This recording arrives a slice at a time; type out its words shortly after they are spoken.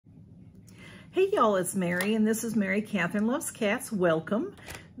Hey y'all, it's Mary, and this is Mary Catherine Loves Cats. Welcome.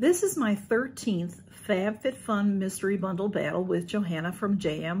 This is my 13th Fab Fit Fun mystery bundle battle with Johana from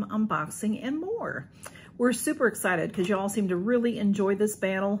JM Unboxing and More. We're super excited because y'all seem to really enjoy this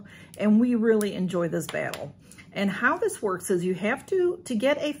battle, and we really enjoy this battle. And how this works is you have to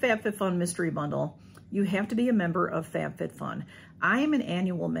get a Fab Fit Fun mystery bundle, you have to be a member of Fab Fit Fun. I am an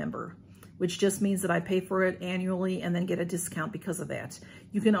annual member, which just means that I pay for it annually and then get a discount because of that.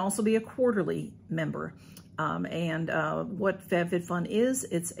 You can also be a quarterly member. What Fab Fit Fun is,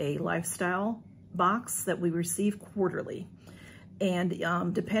 it's a lifestyle box that we receive quarterly.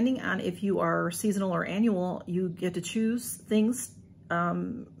 And depending on if you are seasonal or annual, you get to choose things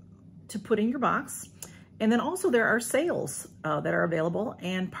to put in your box. And then also there are sales that are available,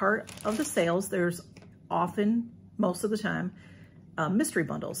 and part of the sales, there's often, most of the time, mystery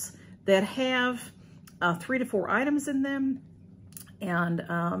bundles that have 3 to 4 items in them,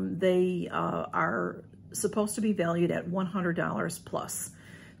 and they are supposed to be valued at $100 plus.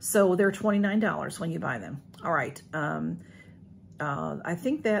 So they're $29 when you buy them. All right. I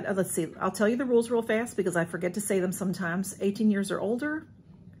think that, let's see, I'll tell you the rules real fast because I forget to say them sometimes. 18 years or older,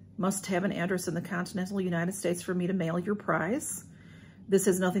 must have an address in the continental United States for me to mail your prize. This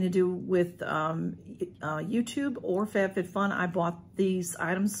has nothing to do with YouTube or Fab Fit Fun. I bought these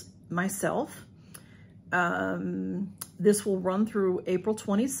items myself. This will run through April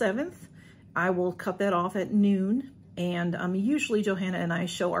 27th. I will cut that off at noon. And usually Johana and I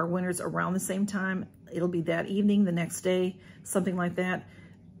show our winners around the same time. It'll be that evening, the next day, something like that.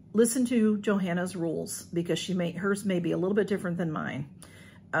 Listen to Johana's rules because hers may be a little bit different than mine.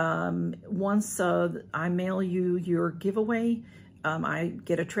 Once I mail you your giveaway, I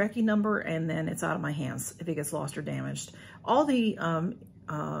get a tracking number and then it's out of my hands if it gets lost or damaged. All the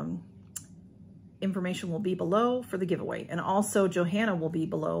information will be below for the giveaway, and also Johana will be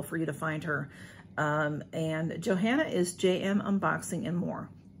below for you to find her. And Johana is JM Unboxing and More.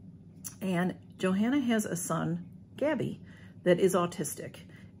 And Johana has a son, Gabby, that is autistic.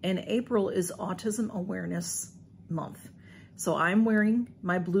 And April is Autism Awareness Month. So I'm wearing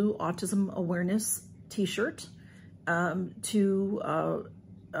my blue Autism Awareness t-shirt to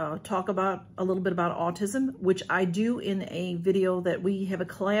talk about a little bit about autism, which I do in a video that we have a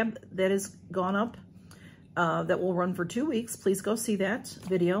collab that has gone up that will run for 2 weeks. Please go see that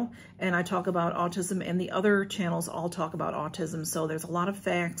video. And I talk about autism, and the other channels all talk about autism. So there's a lot of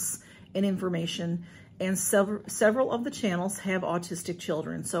facts and information, and several of the channels have autistic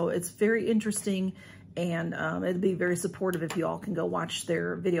children. So it's very interesting, and it'd be very supportive if you all can go watch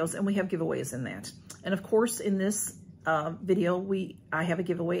their videos, and we have giveaways in that. And of course, in this video, I have a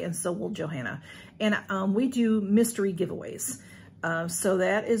giveaway, and so will Johana. And we do mystery giveaways. So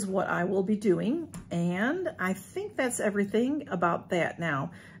that is what I will be doing. And I think that's everything about that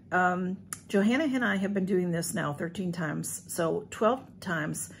now. Johana and I have been doing this now 13 times, so 12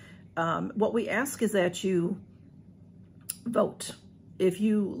 times. What we ask is that you vote. If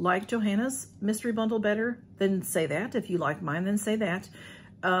you like Johana's mystery bundle better, then say that. If you like mine, then say that.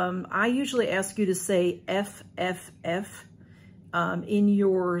 I usually ask you to say FFF in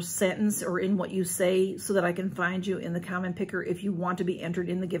your sentence or in what you say so that I can find you in the comment picker if you want to be entered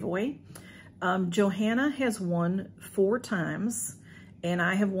in the giveaway. Johana has won 4 times and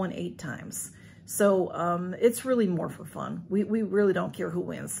I have won 8 times. So it's really more for fun. We really don't care who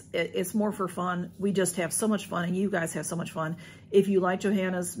wins. It's more for fun. We just have so much fun, and you guys have so much fun. If you like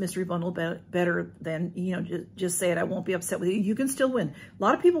Johana's mystery bundle better, then just say it. I won't be upset with you. You can still win. A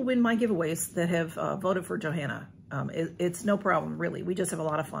lot of people win my giveaways that have voted for Johana. It's no problem, really. We just have a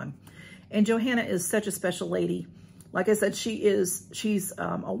lot of fun. And Johana is such a special lady. Like I said, she's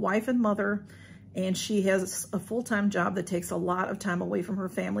a wife and mother, and she has a full-time job that takes a lot of time away from her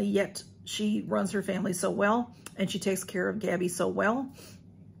family, yet she runs her family so well, and she takes care of Gabby so well.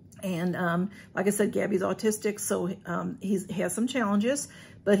 And like I said, Gabby's autistic, so he has some challenges,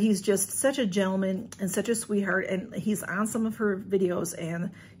 but he's just such a gentleman and such a sweetheart, and he's on some of her videos,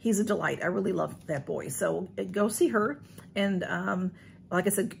 and he's a delight. I really love that boy. So go see her, and like I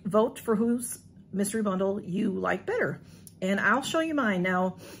said, vote for whose mystery bundle you like better. And I'll show you mine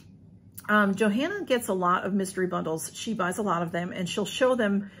now. Johana gets a lot of mystery bundles. She buys a lot of them, and she'll show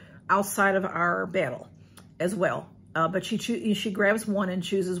them outside of our battle as well. But she grabs one and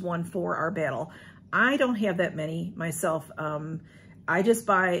chooses one for our battle. I don't have that many myself. I just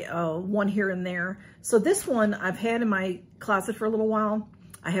buy one here and there. So this one I've had in my closet for a little while.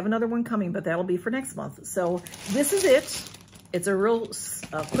 I have another one coming, but that'll be for next month. So this is it. It's a real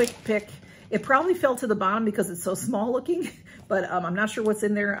quick pick. It probably fell to the bottom because it's so small looking, but I'm not sure what's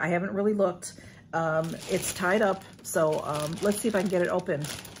in there. I haven't really looked. It's tied up, so let's see if I can get it open.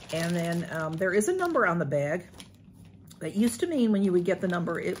 And then there is a number on the bag. That used to mean when you would get the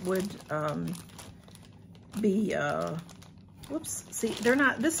number, it would be, whoops, see, they're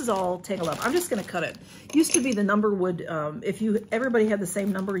not, this is all tangled up. I'm just gonna cut it. Used to be the number would, if everybody had the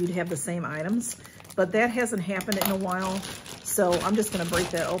same number, you'd have the same items, but that hasn't happened in a while. So I'm just gonna break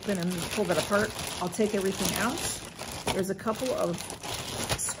that open and pull that apart. I'll take everything out. There's a couple of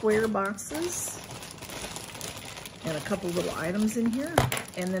square boxes and a couple little items in here.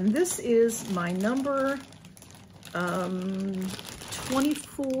 And then this is my number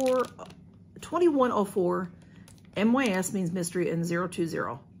 2104. MYS means mystery and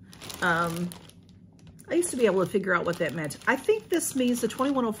 020. I used to be able to figure out what that meant. I think this means the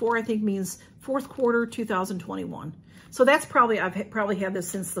 2104, I think means fourth quarter 2021. So that's probably, I've probably had this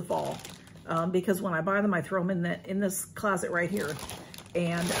since the fall. Because when I buy them, I throw them in this closet right here.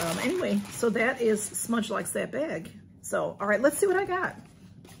 And anyway, so that is Smudge Likes That bag. So, all right, let's see what I got.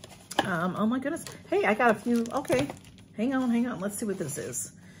 Oh my goodness. Hey, I got a few. Okay, hang on. Let's see what this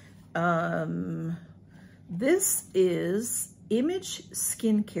is. This is Image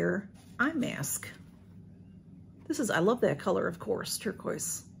Skincare Eye Mask. This is, I love that color, of course,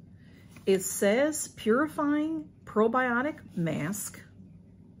 turquoise. It says Purifying Probiotic Mask.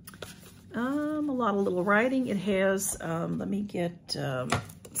 A lot of little writing. It has, let me get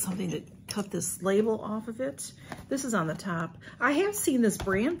something to cut this label off of it. This is on the top. I have seen this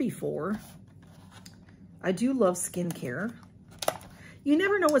brand before. I do love skincare. You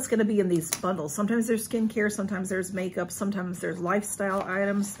never know what's going to be in these bundles. Sometimes there's skincare, sometimes there's makeup, sometimes there's lifestyle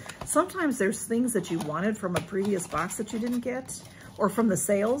items. Sometimes there's things that you wanted from a previous box that you didn't get, or from the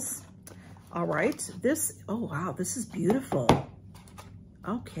sales. All right, this, oh wow, this is beautiful.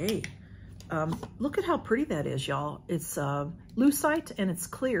 Okay. Look at how pretty that is, y'all. It's lucite and it's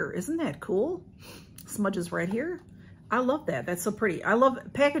clear. Isn't that cool? Smudges right here. I love that. That's so pretty. I love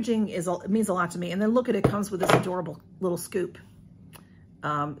packaging. It means a lot to me. And then look at it, comes with this adorable little scoop.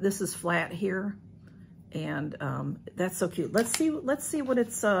 This is flat here, and that's so cute. Let's see what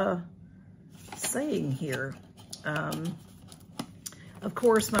it's saying here. Of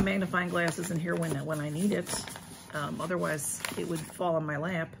course, my magnifying glass isn't here when I need it. Otherwise, it would fall on my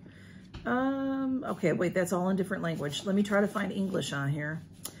lap. Okay, wait, that's all in different language. Let me try to find English on here.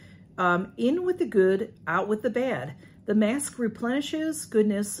 In with the good, out with the bad. The mask replenishes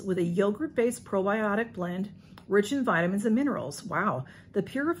goodness with a yogurt-based probiotic blend rich in vitamins and minerals. Wow. The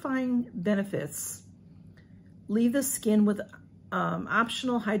purifying benefits leave the skin with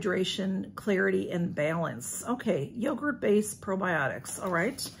optional hydration, clarity, and balance. Okay, yogurt-based probiotics. All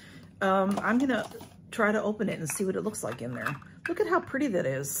right. I'm going to try to open it and see what it looks like in there. Look at how pretty that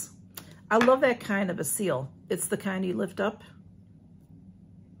is. I love that kind of a seal. It's the kind you lift up.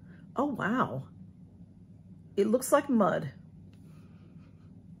 Oh, wow. It looks like mud.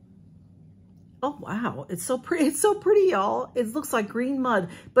 Oh, wow. It's so pretty. It's so pretty, y'all. It looks like green mud,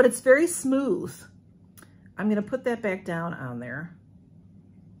 but it's very smooth. I'm going to put that back down on there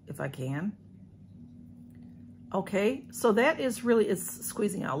if I can. Okay. So that is really, it's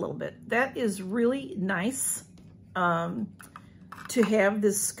squeezing out a little bit. That is really nice to have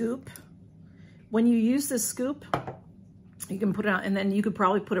this scoop. When you use this scoop, you can put it on, and then you could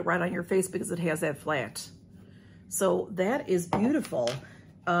probably put it right on your face because it has that flat. So that is beautiful.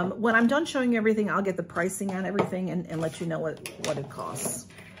 When I'm done showing you everything, I'll get the pricing on everything and let you know what it costs.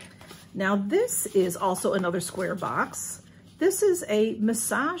 Now, this is also another square box. This is a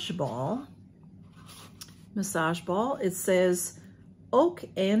massage ball. Massage ball. It says oak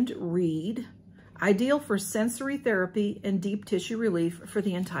and reed, ideal for sensory therapy and deep tissue relief for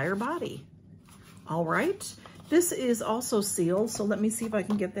the entire body. All right. This is also sealed, so let me see if I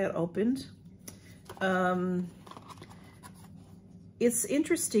can get that opened. It's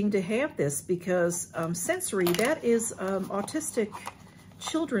interesting to have this because sensory, that is autistic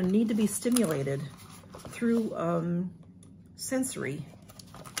children need to be stimulated through sensory,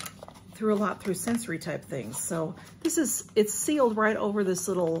 through sensory type things. So this is, it's sealed right over this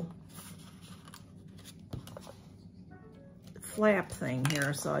little flap thing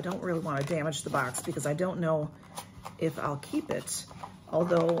here, so I don't really want to damage the box because I don't know if I'll keep it.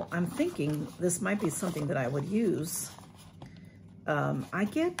 Although I'm thinking this might be something that I would use. I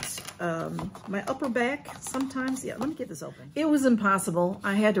get my upper back sometimes. Yeah, let me get this open. It was impossible.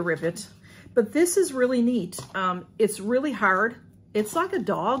 I had to rip it. But this is really neat. It's really hard. It's like a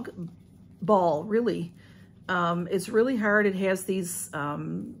dog ball, really. It's really hard. It has these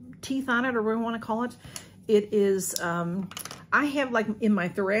teeth on it, or whatever you want to call it. It is, I have, like, in my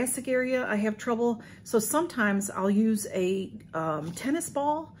thoracic area, I have trouble. So sometimes I'll use a tennis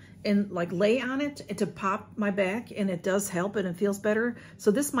ball and like lay on it to pop my back, and it does help and it feels better.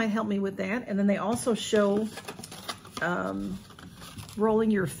 So this might help me with that. And then they also show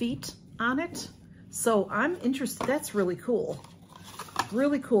rolling your feet on it. So I'm interested. That's really cool.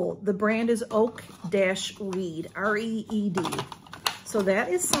 Really cool. The brand is Oak-Reed, R-E-E-D. So that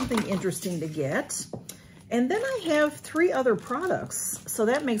is something interesting to get. And then I have 3 other products. So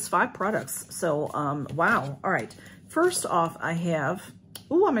that makes 5 products. So, wow. All right. First off, I have,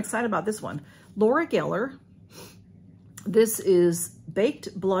 ooh, I'm excited about this one. Laura Geller. This is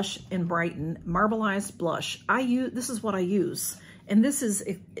Baked Blush and Brighten Marbleized Blush. This is what I use. And this is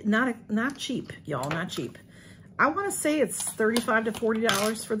not cheap, y'all, not cheap. I want to say it's $35 to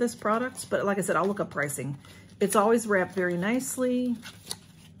 $40 for this product, but like I said, I'll look up pricing. It's always wrapped very nicely.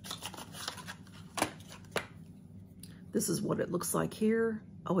 This is what it looks like here.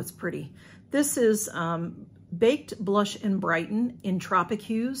 Oh, it's pretty. This is Baked Blush and Brighten in Tropic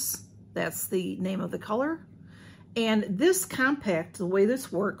Hues. That's the name of the color. And this compact, the way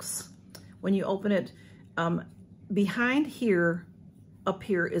this works, when you open it, behind here, up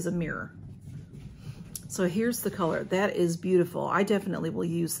here is a mirror. So here's the color. That is beautiful. I definitely will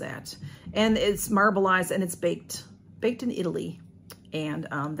use that. And it's marbleized and it's baked in Italy. And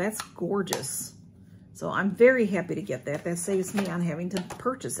that's gorgeous. So I'm very happy to get that. That saves me on having to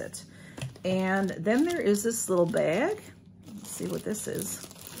purchase it. And then there is this little bag. Let's see what this is.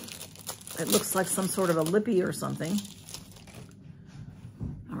 It looks like some sort of a lippy or something.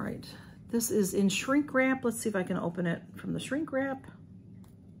 All right. This is in shrink wrap. Let's see if I can open it from the shrink wrap.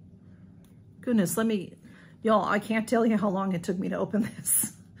 Goodness, y'all, I can't tell you how long it took me to open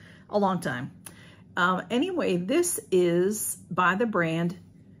this. A long time. Anyway, this is by the brand.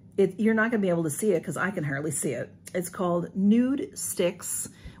 You're not going to be able to see it because I can hardly see it. It's called Nude Sticks,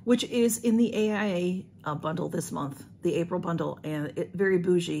 which is in the AIA bundle this month, the April bundle, and very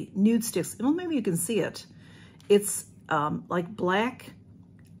bougie. Nude Sticks. Well, maybe you can see it. It's like black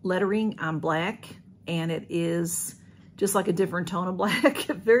lettering on black, and it is just like a different tone of black.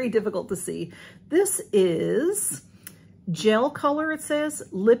 Very difficult to see. This is gel color, it says,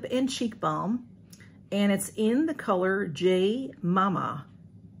 lip and cheek balm, and it's in the color J Mama.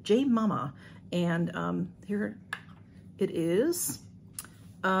 J Mama. And here it is.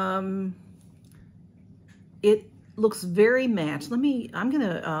 It looks very matte.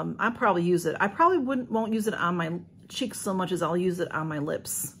 I'll probably use it. I probably won't use it on my cheeks so much as I'll use it on my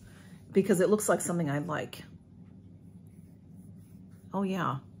lips because it looks like something I'd like. Oh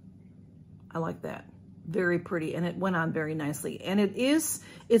yeah, I like that. Very pretty, and it went on very nicely. And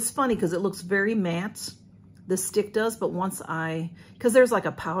it's funny because it looks very matte, the stick does, but because there's like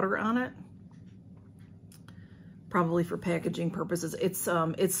a powder on it, probably for packaging purposes. It's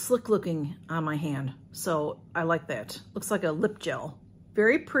slick looking on my hand, so I like that. Looks like a lip gel.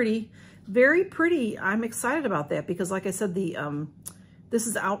 Very pretty, very pretty. I'm excited about that because like I said, this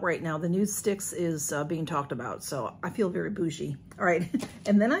is out right now. The Nude Sticks is being talked about, so I feel very bougie. All right,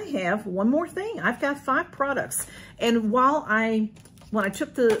 and then I have one more thing. I've got 5 products, and when I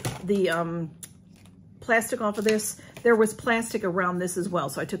took the plastic off of this, there was plastic around this as well,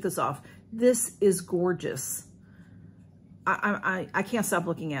 so I took this off. This is gorgeous. I can't stop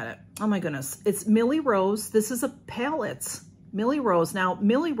looking at it. Oh my goodness. It's Millie Rose. This is a palette. Millie Rose. Now,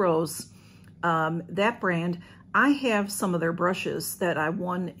 Millie Rose, that brand, I have some of their brushes that I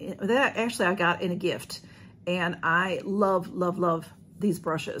got in a gift, and I love, love, love these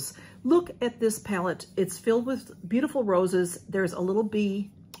brushes. Look at this palette. It's filled with beautiful roses. There's a little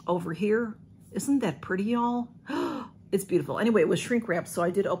bee over here. Isn't that pretty, y'all? It's beautiful. Anyway, it was shrink wrapped, so I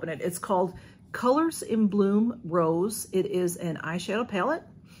did open it. It's called Colors in Bloom Rose. It is an eyeshadow palette.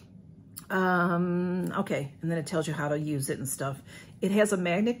 Okay, and then it tells you how to use it and stuff. It has a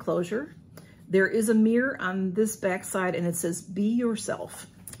magnet closure. There is a mirror on this back side, and it says, be yourself.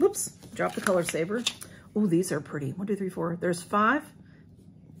 Whoops, drop the color saver. Oh, these are pretty. 1, 2, 3, 4. There's 5.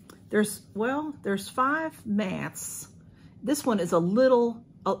 There's 5 mattes. This one is a little,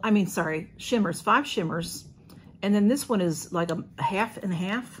 shimmers, 5 shimmers. And then this one is like a half and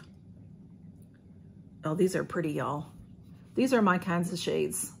half. Oh, these are pretty, y'all. These are my kinds of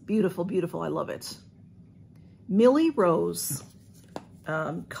shades. Beautiful, beautiful. I love it. Millie Rose,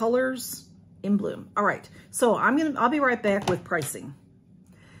 Colors in Bloom. All right, so I'll be right back with pricing.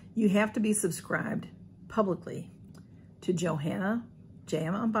 You have to be subscribed publicly to Johana,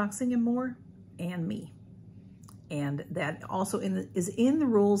 JM Unboxing and More, and me. And that also is in the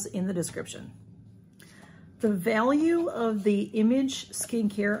rules in the description. The value of the Image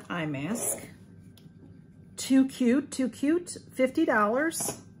Skincare Eye Mask, too cute,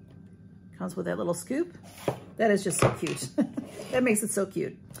 $50. Comes with that little scoop. That is just so cute. That makes it so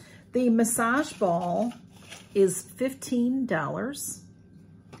cute. The massage ball is $15.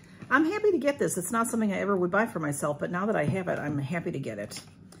 I'm happy to get this. It's not something I ever would buy for myself, but now that I have it, I'm happy to get it.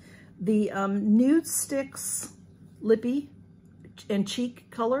 The Nude Sticks Lippy and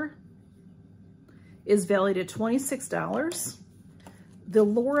Cheek color is valued at $26. The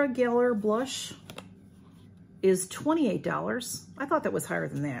Laura Geller blush is $28. I thought that was higher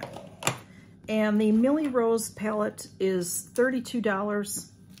than that. And the Millie Rose palette is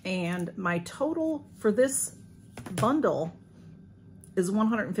 $32. And my total for this bundle is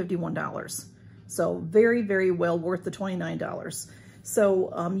 $151. So very, very well worth the $29.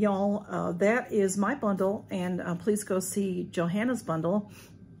 So y'all, that is my bundle, and please go see Johana's bundle.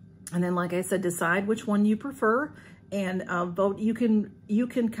 And then, like I said, decide which one you prefer and vote. You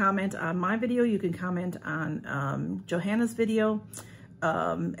can comment on my video, you can comment on Johana's video,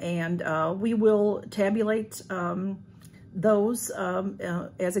 and we will tabulate those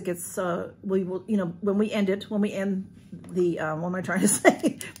as it gets, we will, you know, when we end the, what am I trying to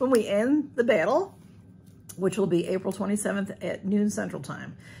say? When we end the battle, which will be April 27th at noon Central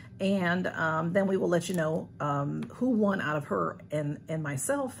Time. And then we will let you know who won out of her and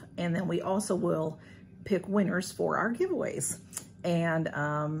myself. And then we also will pick winners for our giveaways. And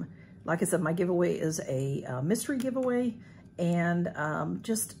like I said, my giveaway is a mystery giveaway. And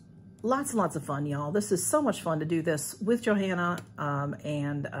just lots and lots of fun, y'all. This is so much fun to do this with Johana.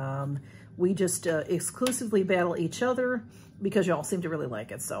 We just exclusively battle each other because y'all seem to really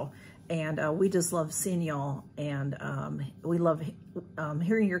like it. So, and we just love seeing y'all, and we love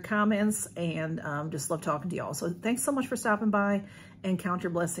hearing your comments, and just love talking to y'all. So thanks so much for stopping by, and count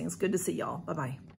your blessings. Good to see y'all. Bye-bye.